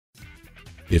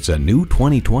It's a new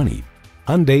 2020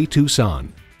 Hyundai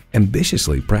Tucson.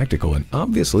 Ambitiously practical and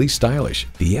obviously stylish,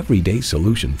 the everyday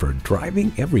solution for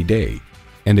driving every day.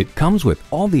 And it comes with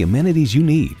all the amenities you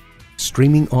need.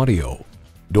 Streaming audio,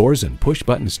 doors and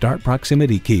push-button start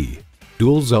proximity key,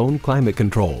 dual zone climate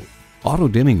control,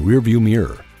 auto-dimming rearview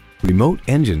mirror, remote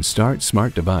engine start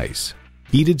smart device,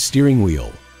 heated steering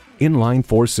wheel, inline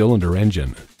 4-cylinder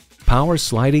engine, power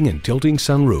sliding and tilting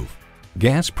sunroof,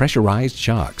 gas pressurized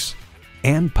shocks,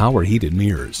 and power heated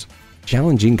mirrors.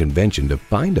 Challenging convention to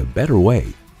find a better way.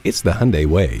 It's the Hyundai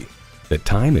way. The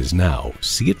time is now.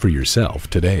 See it for yourself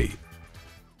today.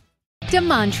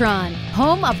 DeMontrond,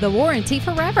 home of the warranty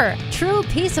forever. True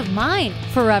peace of mind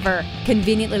forever.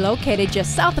 Conveniently located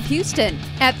just south of Houston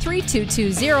at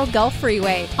 3220 Gulf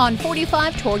Freeway on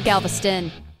 45 toward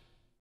Galveston.